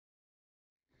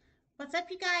What's up,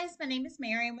 you guys? My name is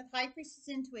Mary. I'm with High Priestess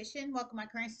Intuition. Welcome, my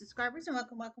current subscribers, and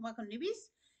welcome, newbies.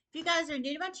 If you guys are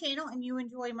new to my channel and you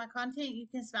enjoy my content, you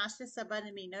can smash the sub button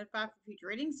and be notified for future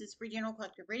readings. This is free general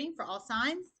collective reading for all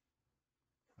signs.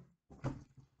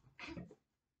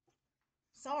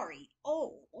 Sorry.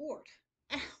 Oh, Lord.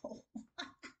 Ow.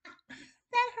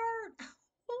 That hurt.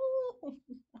 Oh,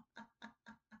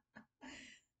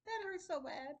 that hurt so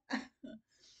bad.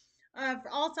 For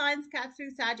all signs, Capsu,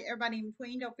 Sag, everybody in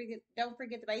between, don't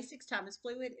forget the basics. Time is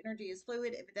fluid, energy is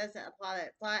fluid. If it doesn't apply, let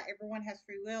it fly. Everyone has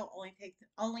free will.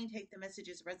 Only take the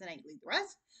messages that resonate, leave the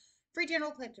rest. Free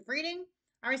general collective reading.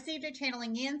 I received a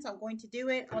channeling in, so I'm going to do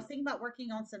it. I was thinking about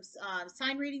working on some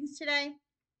sign readings today.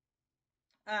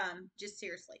 Just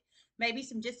seriously, maybe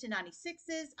some Jist in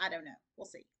 96s. I don't know. We'll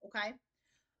see. Okay.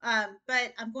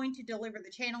 But I'm going to deliver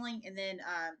the channeling, and then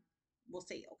we'll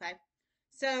see. Okay.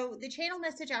 So the channel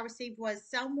message I received was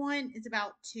someone is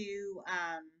about to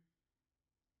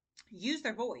use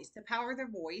their voice, the power of their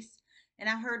voice, and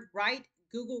I heard write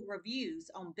Google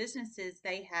reviews on businesses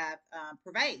they have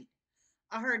purveyed.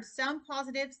 I heard some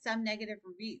positive, some negative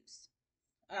reviews.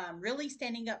 Really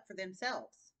standing up for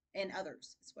themselves and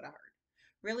others is what I heard.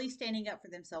 Really standing up for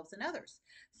themselves and others.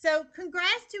 So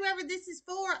congrats to whoever this is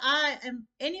for.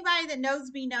 Anybody that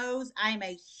knows me knows I am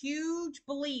a huge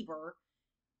believer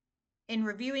in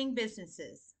reviewing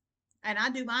businesses. And I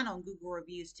do mine on Google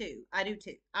reviews too. I do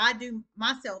too. I do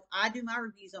my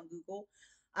reviews on Google.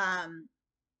 Um,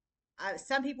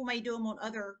 some people may do them on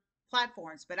other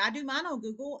platforms, but I do mine on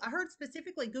Google. I heard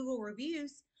specifically Google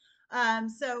reviews.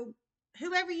 So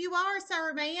whoever you are, sir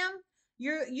or ma'am,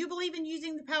 you believe in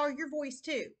using the power of your voice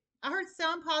too. I heard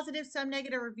some positive, some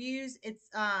negative reviews. It's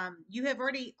you have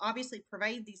already obviously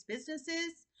purveyed these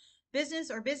businesses,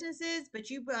 but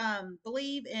you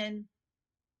believe in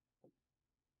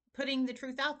putting the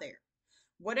truth out there.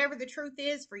 Whatever the truth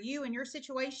is for you and your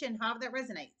situation, however that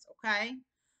resonates, okay?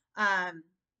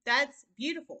 That's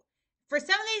beautiful. For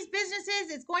some of these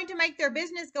businesses, it's going to make their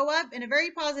business go up in a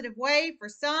very positive way. For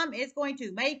some, it's going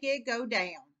to make it go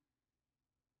down.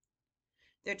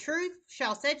 The truth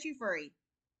shall set you free.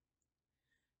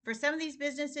 For some of these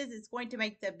businesses, it's going to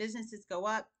make the businesses go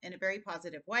up in a very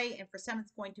positive way, and for some,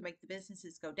 it's going to make the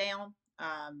businesses go down.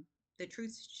 The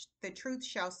truth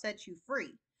shall set you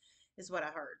free, is what I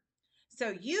heard.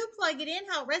 So you plug it in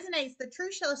how it resonates. The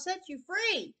truth shall set you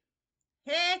free.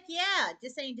 Heck yeah.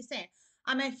 Just saying.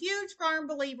 I'm a huge firm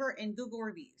believer in Google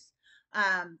reviews.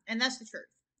 And that's the truth.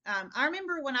 I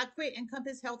remember when I quit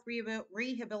Encompass Health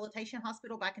Rehabilitation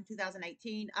Hospital back in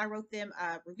 2018, I wrote them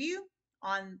a review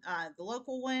on the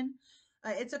local one.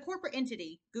 It's a corporate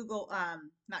entity.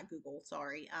 Not Google,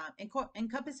 sorry.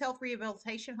 Encompass Health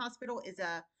Rehabilitation Hospital is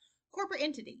a corporate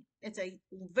entity. It's a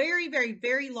very, very,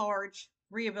 very large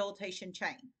rehabilitation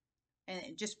chain.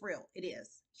 And just real, it is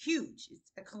huge.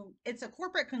 It's a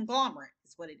corporate conglomerate,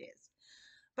 is what it is.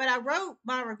 But I wrote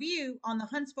my review on the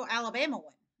Huntsville, Alabama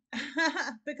one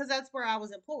because that's where I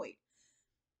was employed.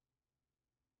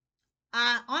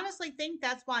 I honestly think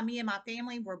that's why me and my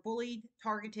family were bullied,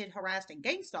 targeted, harassed, and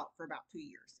gang stalked for about 2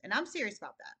 years. And I'm serious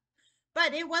about that.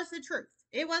 But it was the truth.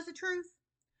 It was the truth.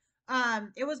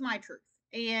 It was my truth.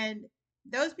 And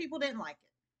those people didn't like it.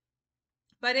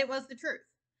 But it was the truth.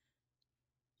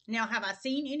 Now, have I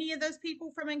seen any of those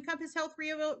people from Encompass Health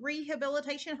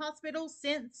Rehabilitation Hospital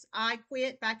since I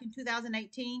quit back in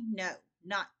 2018? No,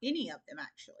 not any of them,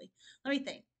 actually. Let me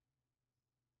think.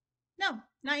 No,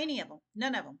 not any of them.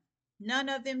 None of them. None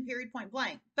of them, period, point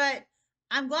blank. But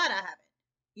I'm glad I haven't,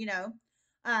 you know.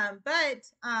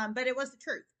 But it was the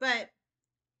truth. But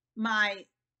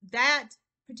that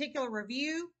particular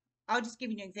review, I'll just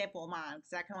give you an example of mine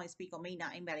because I can only speak on me,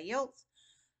 not anybody else.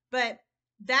 But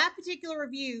that particular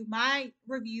review, my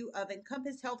review of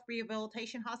Encompass Health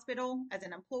Rehabilitation Hospital as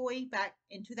an employee back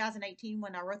in 2018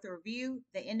 when I wrote the review,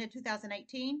 the end of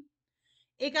 2018,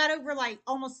 it got over like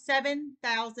almost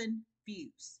 7,000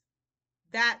 views.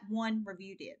 That one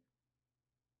review did.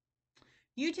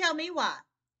 You tell me why.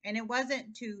 And it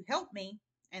wasn't to help me,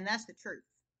 and that's the truth.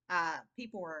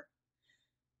 People were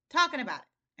talking about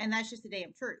it, and that's just the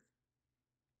damn truth.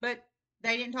 But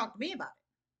they didn't talk to me about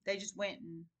it. They just went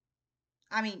and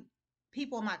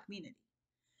people in my community.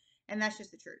 And that's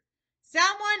just the truth.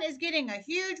 Someone is getting a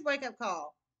huge wake-up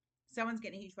call. Someone's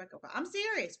getting a huge wake-up call. I'm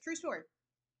serious. True story.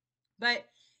 But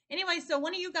anyway, so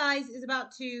one of you guys is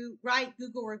about to write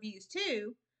Google reviews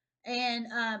too and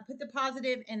put the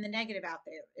positive and the negative out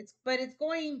there. It's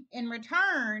going in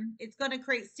return, it's going to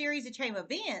create a series of chain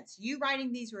events. You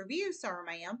writing these reviews, sir,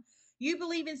 ma'am, you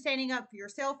believe in standing up for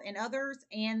yourself and others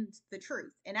and the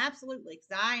truth. And absolutely,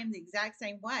 because I am the exact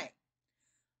same way.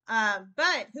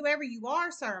 But whoever you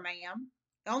are, sir, ma'am,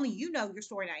 only you know your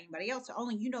story, not anybody else. So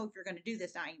only you know if you're going to do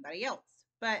this, not anybody else.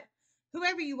 But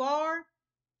whoever you are,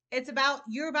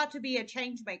 you're about to be a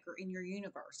change maker in your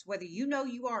universe, whether you know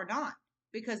you are or not.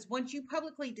 Because once you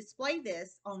publicly display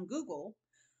this on Google,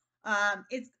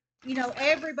 it's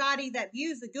everybody that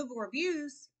views the Google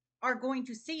reviews are going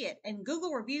to see it, and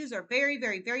Google reviews are very,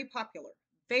 very, very popular,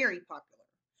 very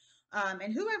popular.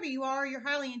 And whoever you are, you're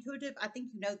highly intuitive. I think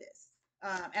you know this,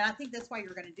 and I think that's why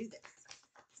you're going to do this.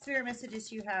 Spirit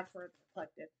messages you have for the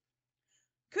collective.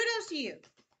 Kudos to you.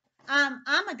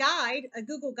 I'm a guide, a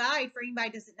Google guide for anybody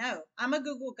who doesn't know. I'm a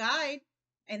Google guide,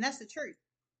 and that's the truth.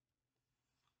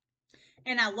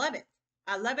 And I love it.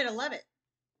 I love it. I love it.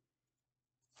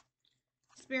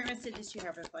 Spirit messages you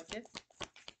have for the collective.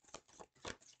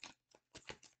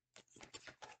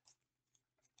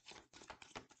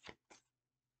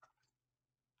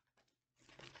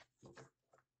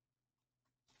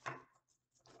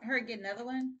 I heard get another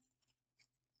one.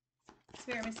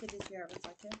 Spirit messages you have for the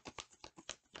collective.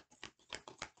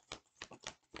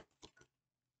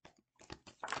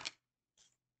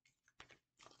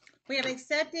 We have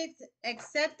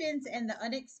acceptance, and the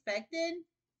unexpected.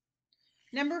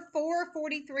 Number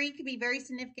 443 could be very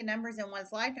significant numbers in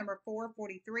one's life. Number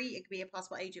 443, it could be a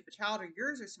possible age of a child or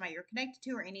yours or somebody you're connected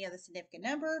to or any other significant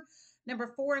number.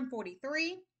 Number 4 and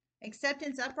 43,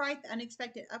 acceptance upright, the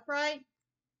unexpected upright.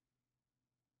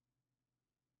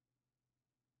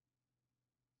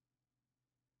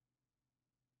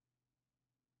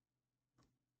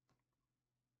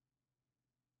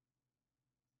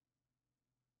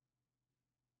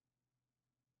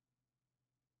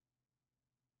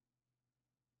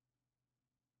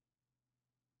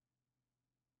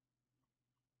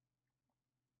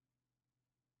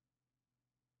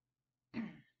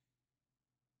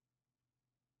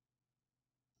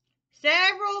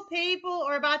 Several people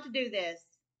are about to do this.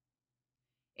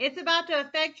 It's about to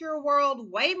affect your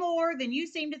world way more than you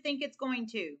seem to think it's going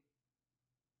to.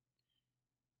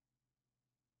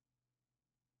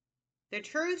 The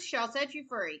truth shall set you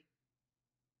free.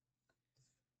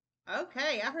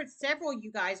 Okay, I heard several of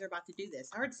you guys are about to do this.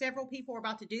 I heard several people are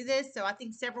about to do this. So I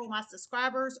think several of my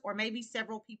subscribers, or maybe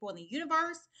several people in the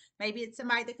universe, maybe it's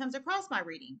somebody that comes across my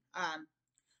reading.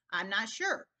 I'm not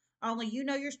sure. Only you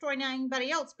know your story, not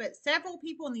anybody else. But several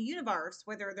people in the universe,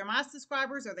 whether they're my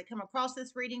subscribers or they come across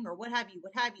this reading or what have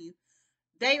you,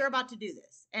 they are about to do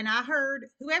this. And I heard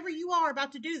whoever you are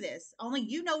about to do this, only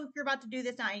you know if you're about to do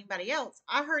this, not anybody else.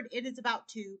 I heard it is about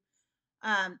to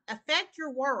affect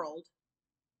your world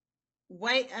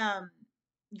way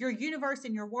your universe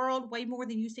and your world way more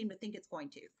than you seem to think it's going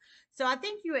to. So I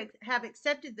think you have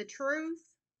accepted the truth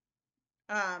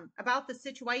about the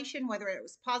situation, whether it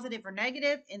was positive or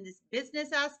negative in this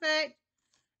business aspect,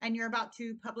 and you're about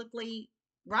to publicly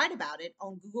write about it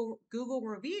on Google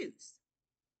reviews.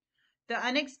 The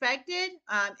unexpected,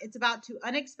 it's about to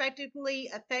unexpectedly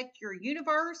affect your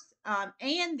universe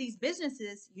and these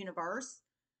businesses universe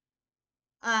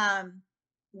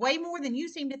way more than you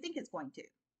seem to think it's going to.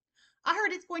 I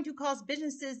heard it's going to cause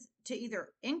businesses to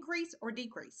either increase or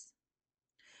decrease.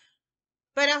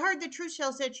 But I heard the truth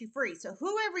shall set you free. So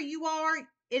whoever you are,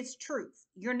 it's truth.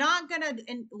 You're not gonna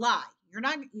lie. You're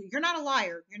not a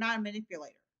liar. You're not a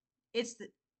manipulator. It's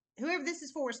whoever this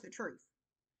is for is the truth.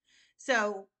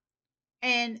 So,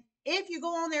 and if you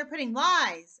go on there putting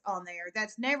lies on there,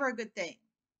 that's never a good thing,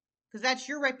 because that's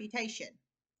your reputation.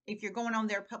 If you're going on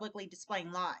there publicly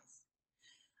displaying lies,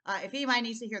 if anybody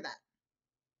needs to hear that,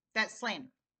 that's slander.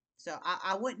 So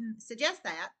I wouldn't suggest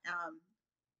that.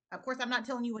 Of course, I'm not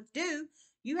telling you what to do.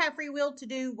 You have free will to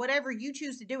do whatever you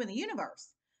choose to do in the universe.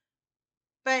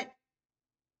 But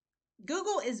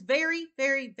Google is very,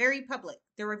 very, very public.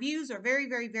 The reviews are very,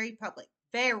 very, very public.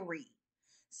 Very.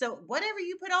 So whatever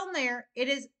you put on there, it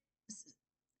is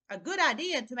a good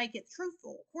idea to make it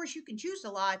truthful. Of course, you can choose to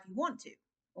lie if you want to.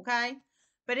 Okay?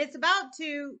 But it's about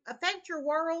to affect your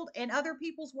world and other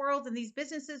people's worlds and these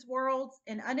businesses' worlds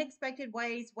in unexpected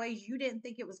ways you didn't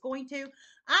think it was going to.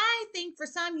 I think for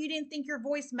some, you didn't think your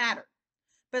voice mattered.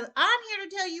 But I'm here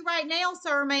to tell you right now,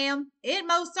 sir, ma'am, it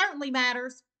most certainly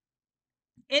matters.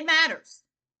 It matters.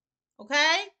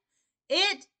 Okay?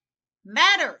 It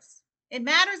matters. It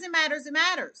matters, it matters, it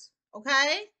matters.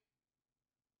 Okay?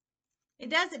 It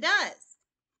does, it does.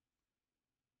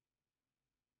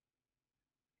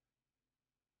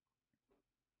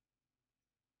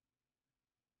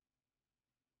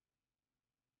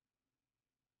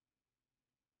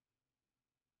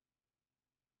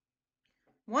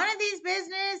 One of these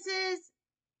businesses,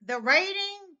 the rating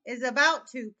is about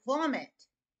to plummet.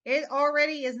 It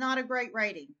already is not a great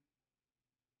rating.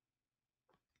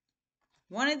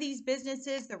 One of these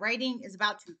businesses, the rating is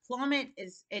about to plummet.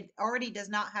 It already does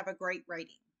not have a great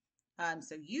rating.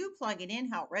 So you plug it in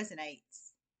how it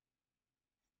resonates.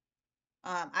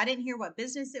 I didn't hear what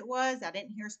business it was. I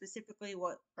didn't hear specifically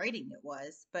what rating it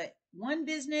was, but one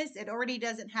business, it already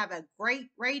doesn't have a great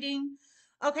rating.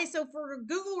 Okay, so for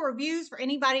Google reviews, for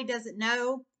anybody doesn't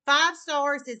know, 5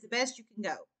 stars is the best you can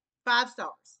go. 5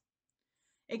 stars.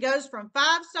 It goes from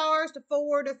 5 stars to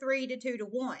 4 to 3 to 2 to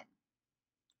 1.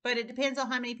 But it depends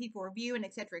on how many people review and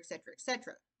et cetera, et cetera, et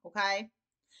cetera. Okay.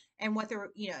 And what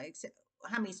they're,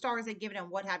 how many stars they give it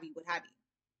and what have you, what have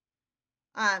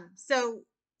you. So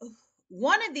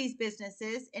one of these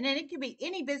businesses, and then it could be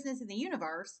any business in the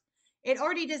universe, it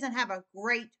already doesn't have a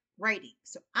great rating.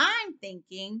 So I'm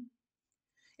thinking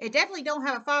it definitely don't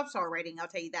have a 5-star rating. I'll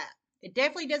tell you that. It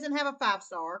definitely doesn't have a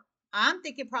 5-star. I'm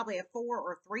thinking probably a 4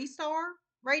 or 3-star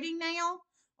rating now,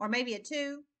 or maybe a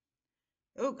 2.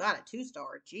 Oh God, a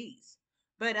 2-star. Jeez.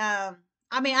 But I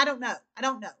mean, I don't know. I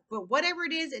don't know. But whatever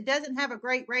it is, it doesn't have a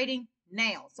great rating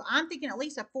now. So I'm thinking at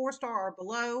least a 4-star or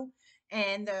below,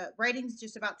 and the rating's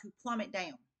just about to plummet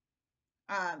down.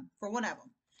 For one of them.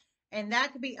 And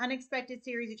that could be unexpected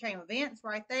series of chain events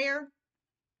right there.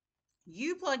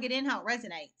 You plug it in how it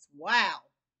resonates. Wow.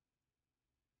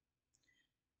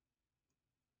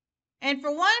 And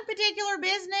for one particular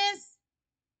business,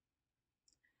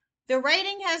 the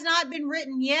rating has not been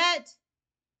written yet.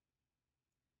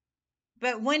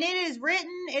 But when it is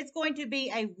written, it's going to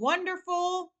be a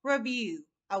wonderful review.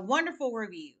 A wonderful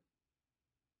review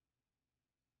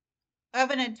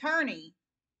of an attorney.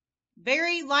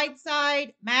 Very light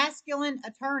side, masculine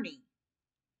attorney.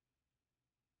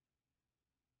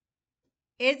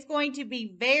 It's going to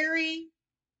be very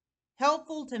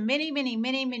helpful to many, many,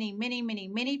 many, many, many, many,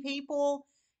 many people.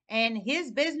 And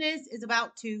his business is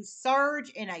about to surge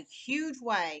in a huge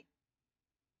way.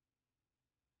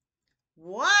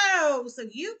 Whoa! So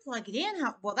you plug it in.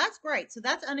 Well, that's great. So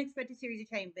that's unexpected series of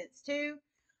chain events too.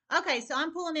 Okay, so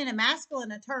I'm pulling in a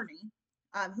masculine attorney,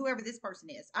 whoever this person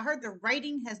is. I heard the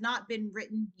rating has not been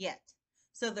written yet.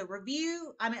 So the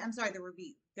review, I'm sorry, the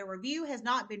review. The review has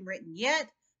not been written yet.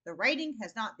 The rating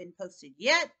has not been posted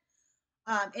yet.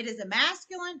 It is a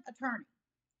masculine attorney.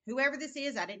 Whoever this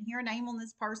is, I didn't hear a name on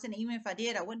this person. Even if I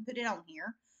did, I wouldn't put it on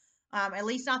here. At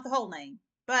least not the whole name.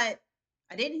 But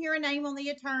I didn't hear a name on the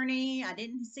attorney. I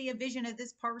didn't see a vision of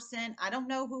this person. I don't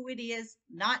know who it is.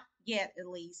 Not yet, at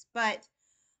least. But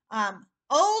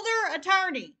older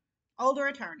attorney.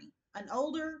 An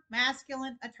older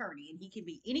masculine attorney. And he can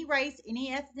be any race,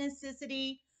 any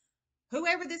ethnicity,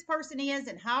 whoever this person is,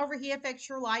 and however he affects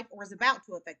your life or is about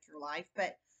to affect your life.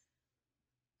 But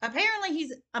apparently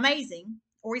he's amazing,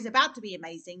 or he's about to be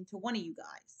amazing to one of you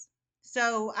guys.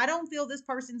 So I don't feel this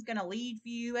person's going to leave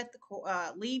you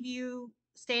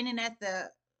standing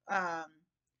um,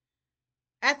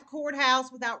 at the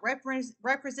courthouse without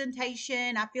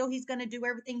representation. I feel he's going to do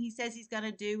everything he says he's going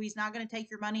to do. He's not going to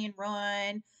take your money and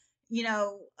run. You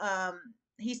know,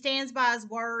 he stands by his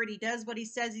word. He does what he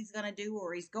says he's going to do,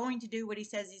 or he's going to do what he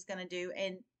says he's going to do,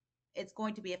 and it's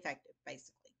going to be effective,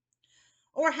 basically,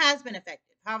 or has been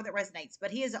effective, however that resonates.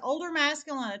 But he is an older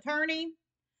masculine attorney.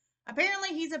 Apparently,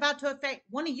 he's about to affect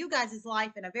one of you guys'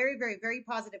 life in a very, very, very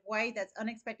positive way. That's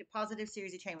unexpected positive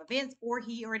series of chain events, or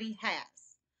he already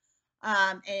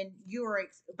has. And you are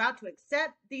about to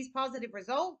accept these positive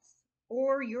results,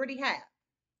 or you already have,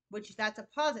 which that's a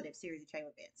positive series of chain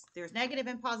events. There's negative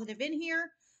and positive in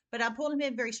here, but I'm pulling him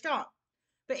in very strong.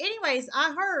 But anyways,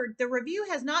 I heard the review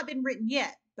has not been written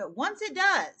yet, but once it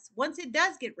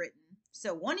does get written,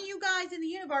 so one of you guys in the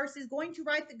universe is going to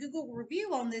write the Google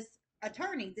review on this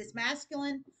attorney, this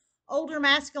older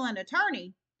masculine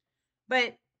attorney,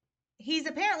 but he's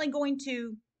apparently going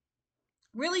to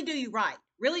really do you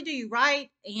right,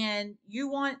 and you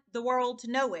want the world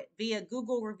to know it via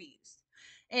Google reviews.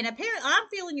 And apparently, I'm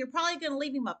feeling you're probably going to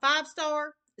leave him a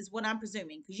 5-star, is what I'm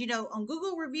presuming, because on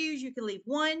Google reviews you can leave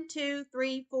 1, 2,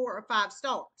 3, 4, or 5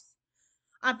 stars.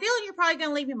 I'm feeling you're probably going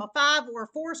to leave him a 5 or a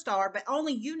 4-star, but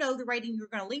only you know the rating you're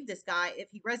going to leave this guy if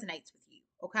he resonates with you.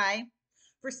 Okay.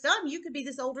 For some, you could be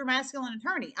this older masculine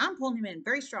attorney. I'm pulling him in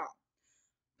very strong.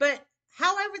 But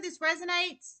however this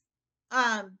resonates,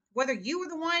 whether you were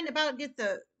the one about to get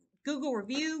the Google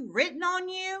review written on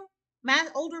you,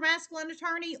 older masculine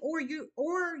attorney, or you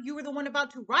were the one about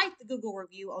to write the Google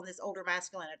review on this older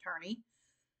masculine attorney,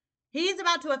 he's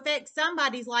about to affect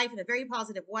somebody's life in a very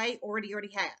positive way, or he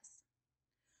already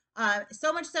has.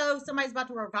 So much so, somebody's about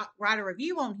to write a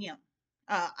review on him.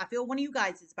 I feel one of you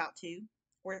guys is about to,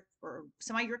 or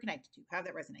somebody you're connected to, how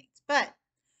that resonates. But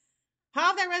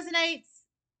how that resonates,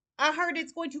 I heard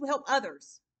it's going to help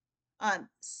others.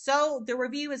 So the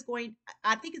review is going,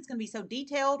 I think it's going to be so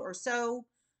detailed or so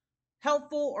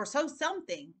helpful or so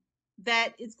something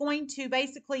that it's going to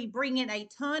basically bring in a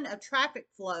ton of traffic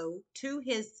flow to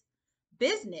his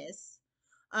business.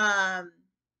 Because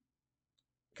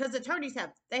attorneys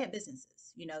they have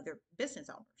businesses, they're business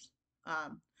owners.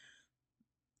 Um,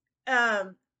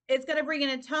 um, it's going to bring in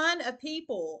a ton of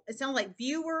people. It sounds like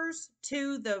viewers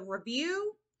to the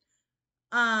review.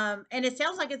 And it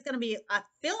sounds like it's going to be, I'm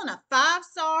feeling a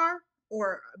 5-star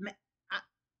or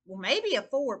well, maybe a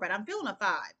 4, but I'm feeling a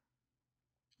 5.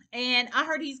 And I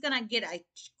heard he's going to get a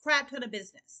crap ton of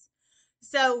business.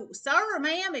 So, sir or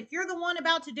ma'am, if you're the one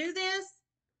about to do this,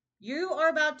 you are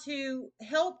about to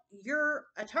help your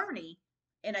attorney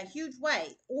in a huge way.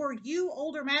 Or you,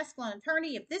 older masculine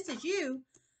attorney, if this is you,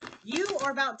 you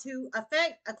are about to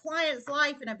affect a client's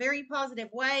life in a very positive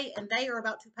way, and they are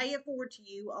about to pay it forward to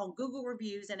you on Google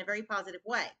reviews in a very positive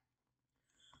way.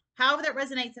 However that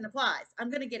resonates and applies, I'm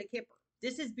going to get a kipper.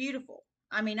 This is beautiful.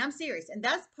 I mean, I'm serious. And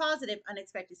that's positive,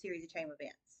 unexpected series of chain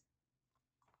events.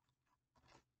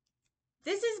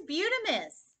 This is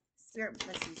beautimous. Spirit,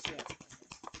 let's see,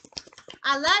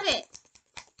 I love it.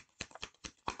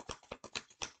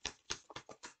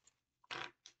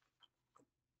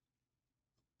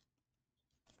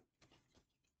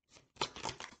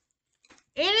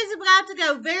 It is about to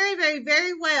go very, very,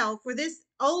 very well for this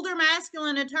older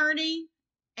masculine attorney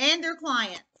and their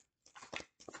client.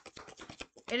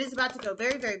 It is about to go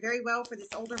very, very, very well for this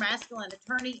older masculine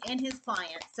attorney and his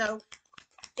client. So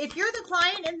if you're the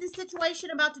client in this situation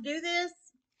about to do this,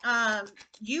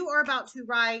 you are about to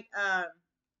write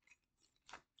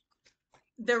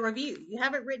the review. You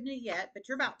haven't written it yet, but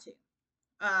you're about to.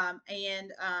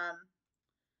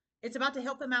 It's about to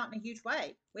help them out in a huge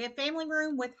way. We have family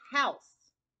room with house.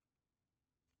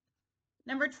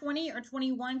 Number 20 or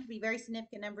 21 could be very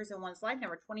significant numbers in one's life.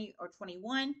 Number 20 or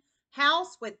 21.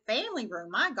 House with family room.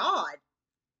 My God.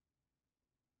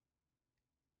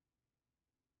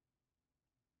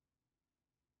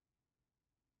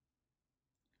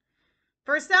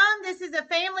 For some, this is a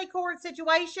family court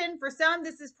situation. For some,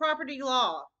 this is property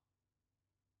law.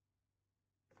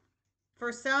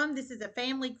 For some, this is a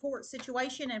family court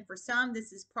situation. And for some,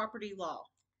 this is property law.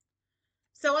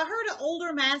 So I heard an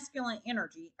older masculine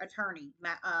energy attorney.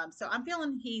 So I'm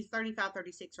feeling he's 35,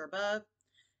 36 or above.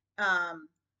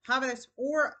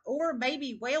 Or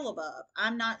maybe well above.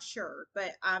 I'm not sure,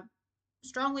 but I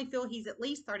strongly feel he's at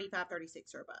least 35,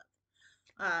 36 or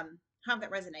above. How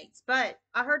that resonates. But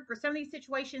I heard for some of these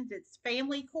situations, it's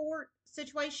family court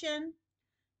situation.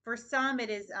 For some,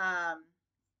 it is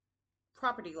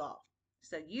property law.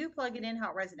 So you plug it in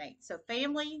how it resonates. So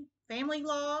family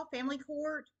law, family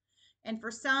court, and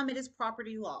for some, it is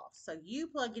property law. So you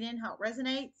plug it in how it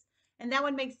resonates. And that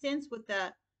would make sense with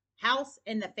the house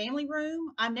and the family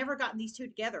room. I've never gotten these two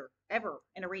together ever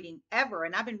in a reading, ever.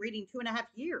 And I've been reading 2.5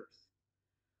 years.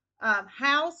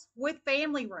 House with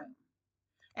family room.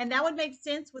 And that would make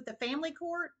sense with the family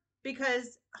court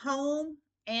because home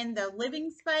and the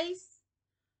living space,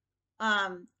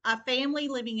 a family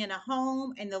living in a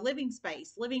home and the living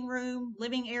space, living room,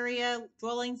 living area,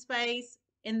 dwelling space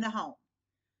in the home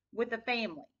with the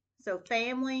family. So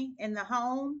family in the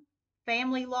home,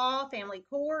 family law, family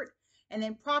court, and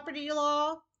then property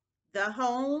law, the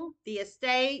home, the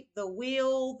estate, the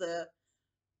will, the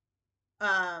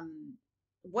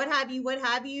what have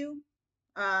you.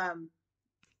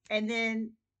 And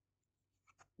then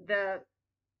the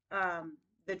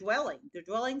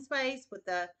dwelling space with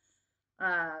the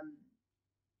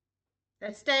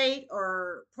estate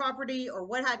or property or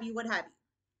what have you,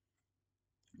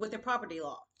 with the property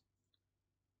law,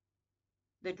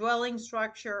 the dwelling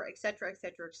structure, etc.,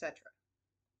 etc., etc.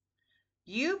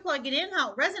 You plug it in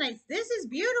how it resonates. This is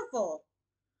beautiful,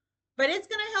 but it's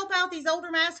going to help out these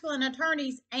older masculine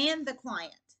attorneys and the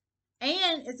client,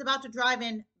 and it's about to drive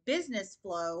in business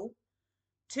flow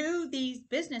to these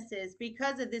businesses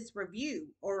because of this review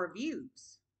or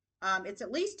reviews. It's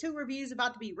at least 2 reviews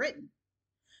about to be written.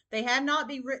 They have not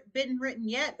been written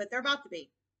yet, but they're about to be.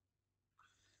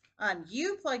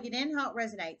 You plug it in how it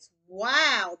resonates.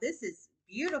 Wow, this is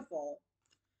beautiful.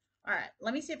 All right,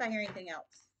 let me see if I hear anything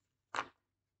else.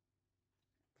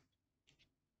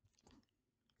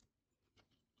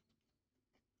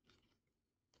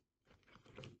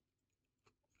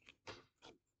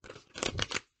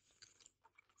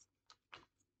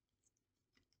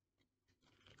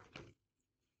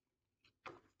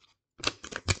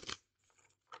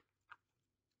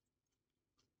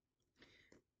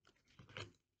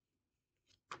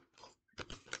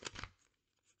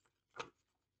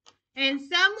 And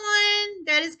someone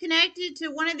that is connected to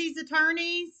one of these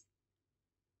attorneys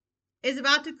is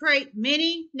about to create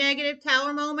many negative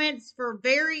tower moments for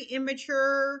very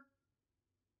immature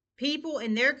people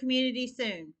in their community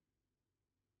soon.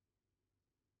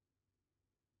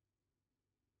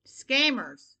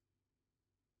 Scammers.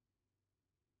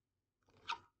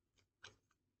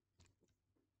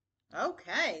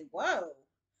 Okay, whoa.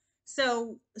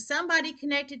 So somebody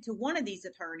connected to one of these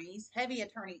attorneys, heavy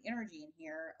attorney energy in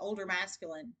here, older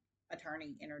masculine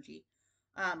attorney energy,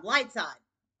 light side,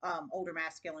 older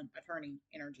masculine attorney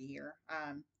energy here.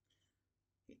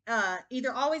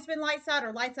 Either always been light side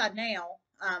or light side now,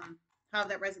 how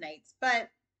that resonates. But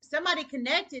somebody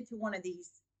connected to one of these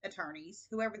attorneys,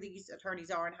 whoever these attorneys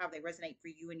are, and how they resonate for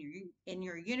you in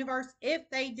your universe, if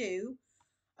they do.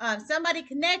 Somebody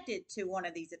connected to one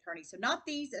of these attorneys. So not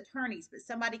these attorneys, but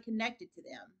somebody connected to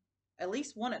them. At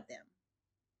least one of them.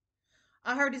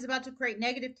 I heard is about to create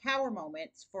negative tower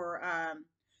moments for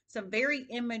some very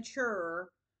immature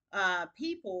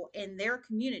people in their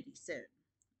community soon.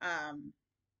 Um,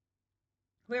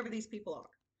 whoever these people are.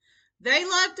 They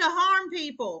love to harm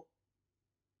people.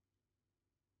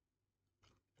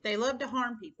 They love to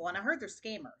harm people. And I heard they're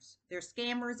scammers. They're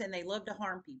scammers and they love to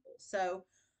harm people. So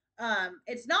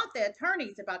it's not the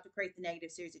attorneys about to create the negative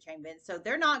series of chain events. So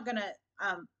they're not going to,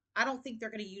 I don't think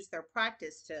they're going to use their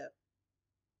practice to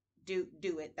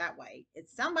do it that way.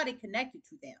 It's somebody connected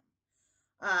to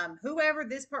them. Whoever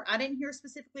this person, I didn't hear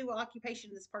specifically what occupation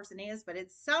this person is, but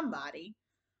it's somebody.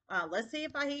 Let's see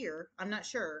if I hear. I'm not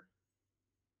sure.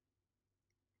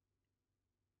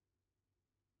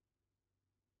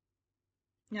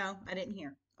 No, I didn't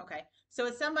hear. Okay. So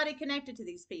it's somebody connected to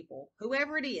these people,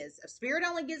 whoever it is. A spirit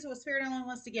only gives what spirit only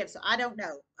wants to give. So I don't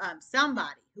know.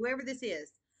 Somebody, whoever this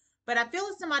is. But I feel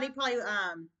it's somebody probably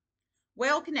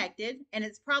well connected, and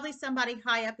it's probably somebody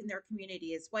high up in their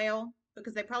community as well,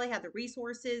 because they probably have the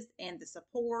resources and the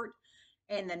support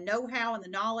and the know-how and the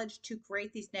knowledge to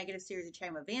create these negative series of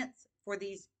chain events for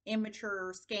these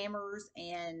immature scammers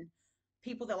and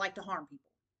people that like to harm people.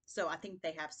 So I think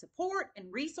they have support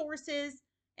and resources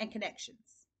and connections.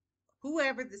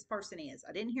 Whoever this person is,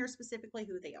 I didn't hear specifically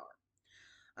who they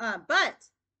are, but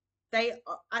they,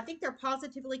 I think they're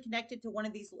positively connected to one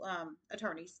of these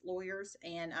attorneys, lawyers,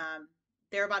 and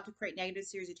they're about to create negative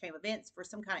series of chain events for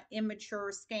some kind of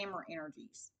immature scammer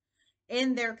energies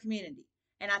in their community.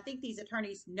 And I think these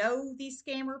attorneys know these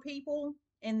scammer people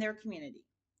in their community,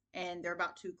 and they're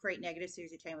about to create negative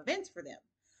series of chain events for them.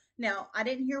 Now, I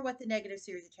didn't hear what the negative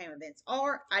series of chain events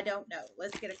are. I don't know.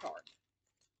 Let's get a card.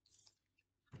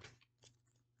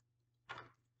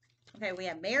 Okay, we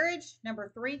have marriage. Number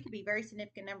 3 could be a very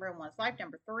significant number in one's life.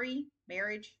 Number 3,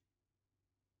 marriage.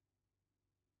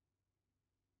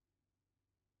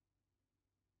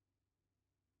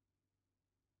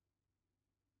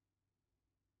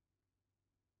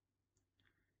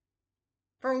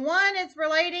 For one, it's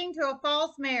relating to a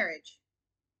false marriage.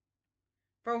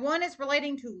 For one, it's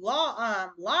relating to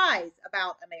lies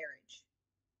about a marriage.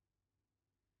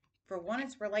 For one,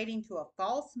 it's relating to a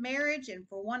false marriage, and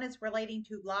for one, it's relating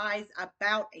to lies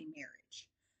about a marriage.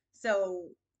 So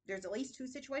there's at least 2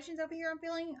 situations over here I'm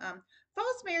feeling.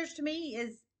 False marriage to me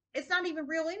is, it's not even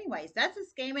real anyways. That's a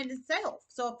scam in itself.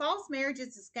 So a false marriage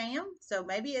is a scam. So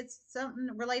maybe it's something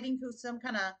relating to some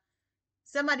kind of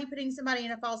somebody putting somebody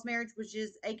in a false marriage, which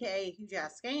is AKA a huge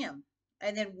ass scam.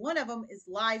 And then one of them is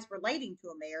lies relating to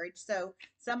a marriage. So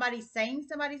somebody's saying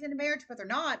somebody's in a marriage, but they're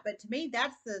not. But to me,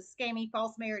 that's the scammy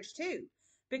false marriage too.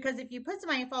 Because if you put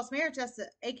somebody in false marriage, that's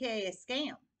AKA a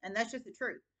scam. And that's just the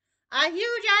truth. A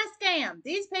huge ass scam.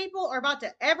 These people are about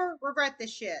to ever regret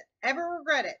this shit. Ever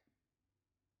regret it.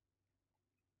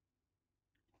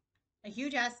 A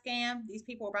huge ass scam. These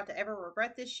people are about to ever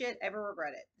regret this shit, ever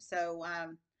regret it. So,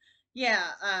 yeah,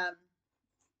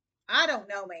 I don't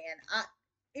know, man.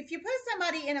 If you put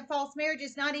somebody in a false marriage,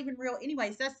 it's not even real,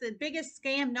 anyways. That's the biggest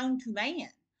scam known to man.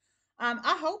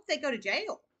 I hope they go to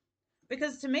jail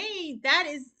because to me, that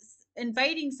is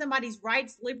invading somebody's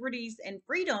rights, liberties, and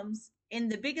freedoms in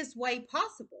the biggest way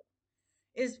possible.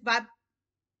 Is by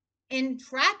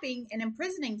entrapping and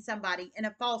imprisoning somebody in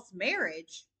a false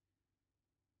marriage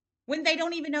when they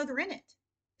don't even know they're in it.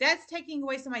 That's taking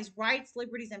away somebody's rights,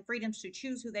 liberties, and freedoms to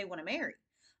choose who they want to marry.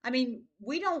 I mean,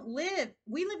 we live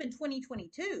in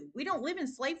 2022. We don't live in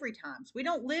slavery times. We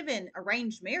don't live in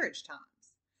arranged marriage times.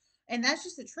 And that's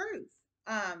just the truth.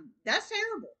 That's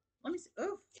terrible. Let me see.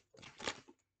 Oof.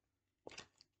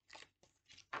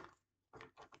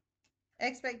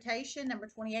 Expectation, number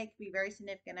 28 could be a very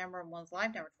significant number in one's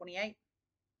life. Number 28.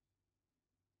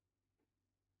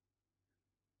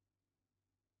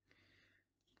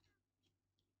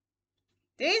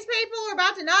 These people are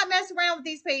about to not mess around with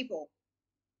these people.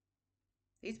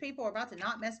 These people are about to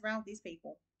not mess around with these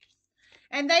people.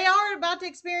 And they are about to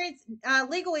experience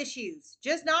legal issues,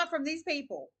 just not from these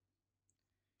people.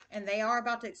 And they are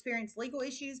about to experience legal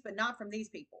issues, but not from these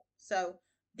people. So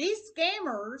these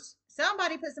scammers,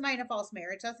 somebody put somebody in a false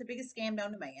marriage. That's the biggest scam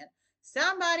known to man.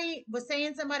 Somebody was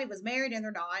saying somebody was married and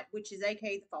they're not, which is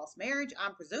aka the false marriage.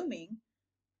 I'm presuming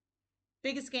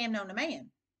biggest scam known to man.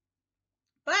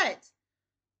 But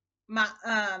my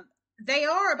they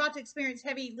are about to experience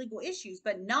heavy legal issues,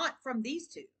 but not from these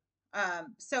two.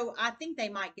 So I think they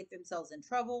might get themselves in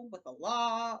trouble with the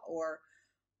law or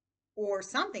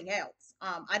something else.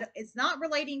 It's not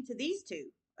relating to these two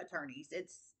attorneys.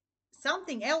 It's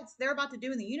something else they're about to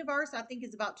do in the universe. I think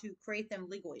is about to create them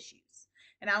legal issues,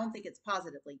 and I don't think it's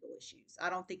positive legal issues.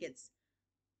 I don't think it's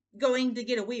going to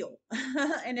get a wheel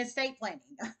and estate planning.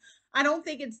 I don't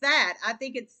think it's that. I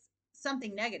think it's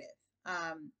something negative.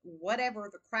 Whatever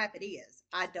the crap it is,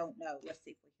 I don't know. Let's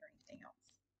see if we hear anything else.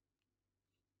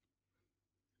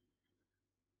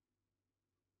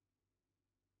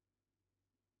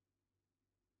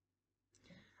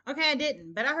 Okay, I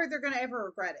didn't, but I heard they're going to ever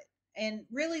regret it. And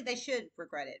really, they should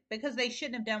regret it because they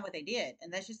shouldn't have done what they did.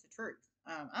 And that's just the truth.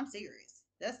 I'm serious.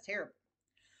 That's terrible.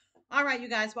 All right, you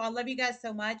guys. Well, I love you guys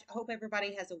so much. I hope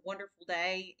everybody has a wonderful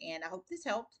day. And I hope this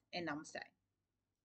helped. And namaste.